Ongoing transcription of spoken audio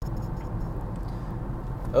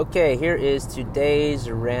Okay, here is today's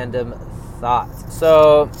random thought.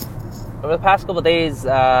 So, over the past couple of days,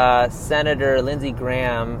 Senator Lindsey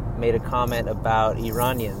Graham made a comment about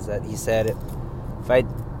Iranians. That he said, if I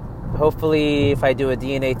do a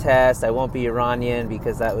DNA test, I won't be Iranian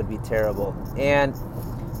because that would be terrible. And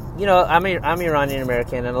you know, I'm Iranian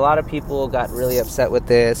American, and a lot of people got really upset with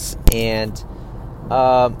this. And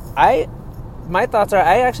my thoughts are,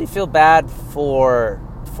 I actually feel bad for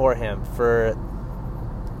him, for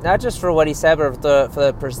not just for what he said, but for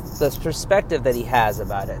the perspective that he has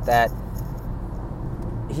about it. That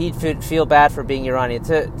he'd feel bad for being Iranian,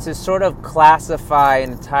 to sort of classify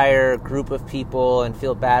an entire group of people and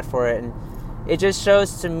feel bad for it. And it just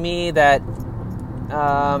shows to me that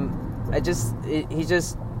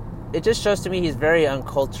it just shows to me he's very an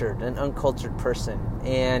uncultured person,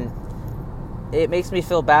 and it makes me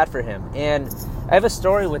feel bad for him. And I have a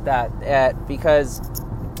story with that, because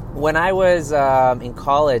when I was in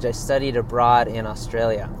college, I studied abroad in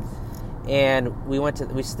Australia, and we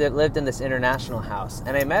lived in this international house,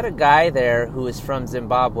 and I met a guy there who was from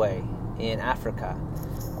Zimbabwe in Africa,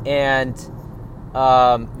 and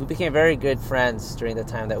we became very good friends during the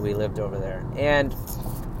time that we lived over there. And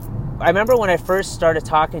I remember when I first started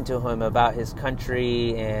talking to him about his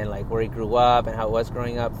country and like where he grew up and how it was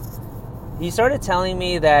growing up, he started telling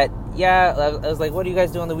me that, I was like, what do you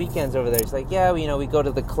guys do on the weekends over there? He's like, we go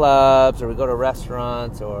to the clubs, or we go to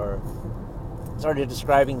restaurants, or started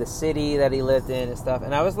describing the city that he lived in and stuff.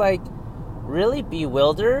 And I was like really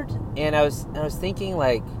bewildered, and I was thinking,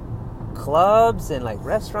 like, clubs and like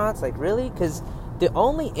restaurants, like, really? Because the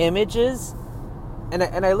only images,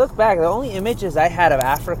 and I look back, the only images I had of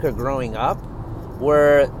Africa growing up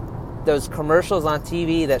were those commercials on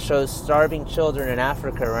TV that shows starving children in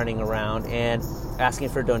Africa running around and asking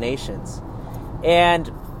for donations.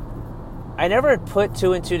 And I never put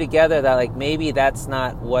two and two together that, like, maybe that's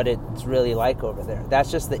not what it's really like over there. That's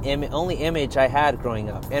just the only image I had growing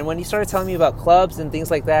up. And when he started telling me about clubs and things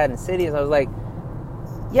like that in cities, I was like,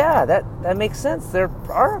 yeah, that makes sense. There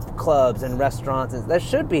are clubs and restaurants. And that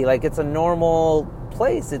should be. Like, it's a normal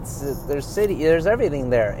place. There's everything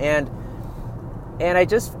there. And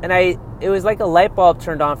it was like a light bulb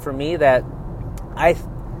turned on for me that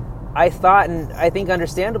I thought, and I think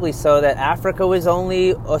understandably so, that Africa was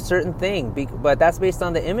only a certain thing, but that's based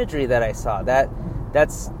on the imagery that I saw. That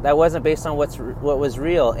wasn't based on what was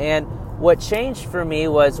real. And what changed for me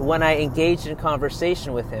was when I engaged in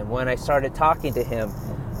conversation with him, when I started talking to him,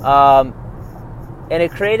 and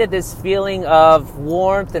it created this feeling of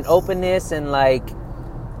warmth and openness and like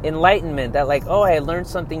enlightenment, that like, oh, I learned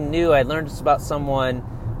something new. I learned about someone.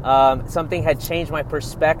 Something had changed my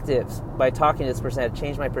perspective by talking to this person. Had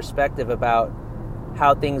changed my perspective about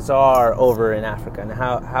how things are over in Africa and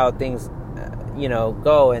how things,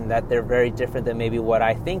 go, and that they're very different than maybe what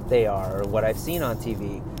I think they are or what I've seen on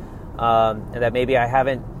TV, and that maybe I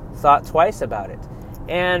haven't thought twice about it.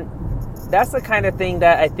 And that's the kind of thing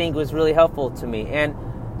that I think was really helpful to me. And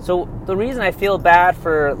so the reason I feel bad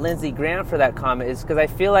for Lindsey Graham for that comment is because I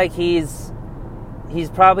feel like he's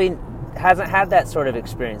probably hasn't had that sort of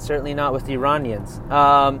experience, certainly not with the Iranians.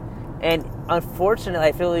 And unfortunately,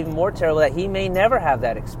 I feel even more terrible that he may never have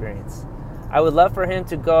that experience. I would love for him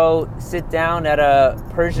to go sit down at a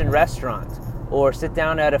Persian restaurant or sit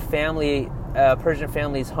down at a Persian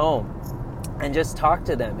family's home and just talk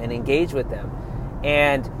to them and engage with them.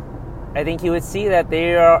 And I think he would see that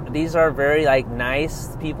these are very like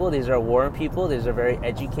nice people. These are warm people. These are very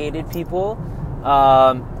educated people.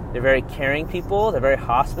 They're very caring people. They're very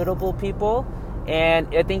hospitable people.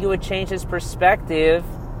 And I think it would change his perspective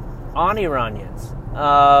on Iranians.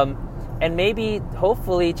 And maybe,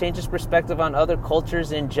 hopefully, change his perspective on other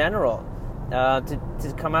cultures in general.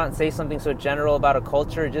 To come out and say something so general about a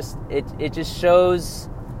culture, it just shows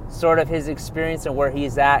sort of his experience and where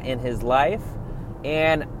he's at in his life.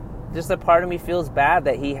 And just a part of me feels bad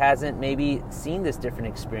that he hasn't maybe seen this different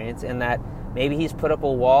experience, and that maybe he's put up a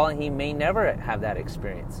wall and he may never have that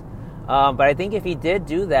experience. But I think if he did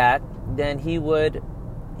do that, then he would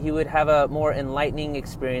have a more enlightening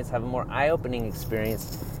experience, have a more eye-opening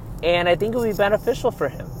experience, and I think it would be beneficial for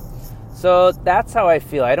him. So that's how I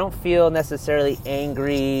feel. I don't feel necessarily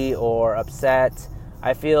angry or upset.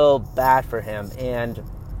 I feel bad for him. And,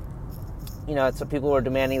 some people were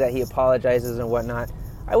demanding that he apologizes and whatnot.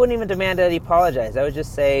 I wouldn't even demand that he apologize. I would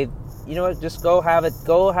just say, you know what, just go have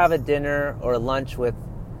a dinner or lunch with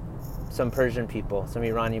some Persian people, some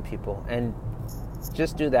Iranian people, and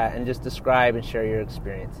just do that and just describe and share your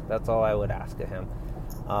experience. That's all I would ask of him.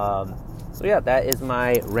 So that is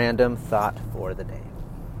my random thought for the day.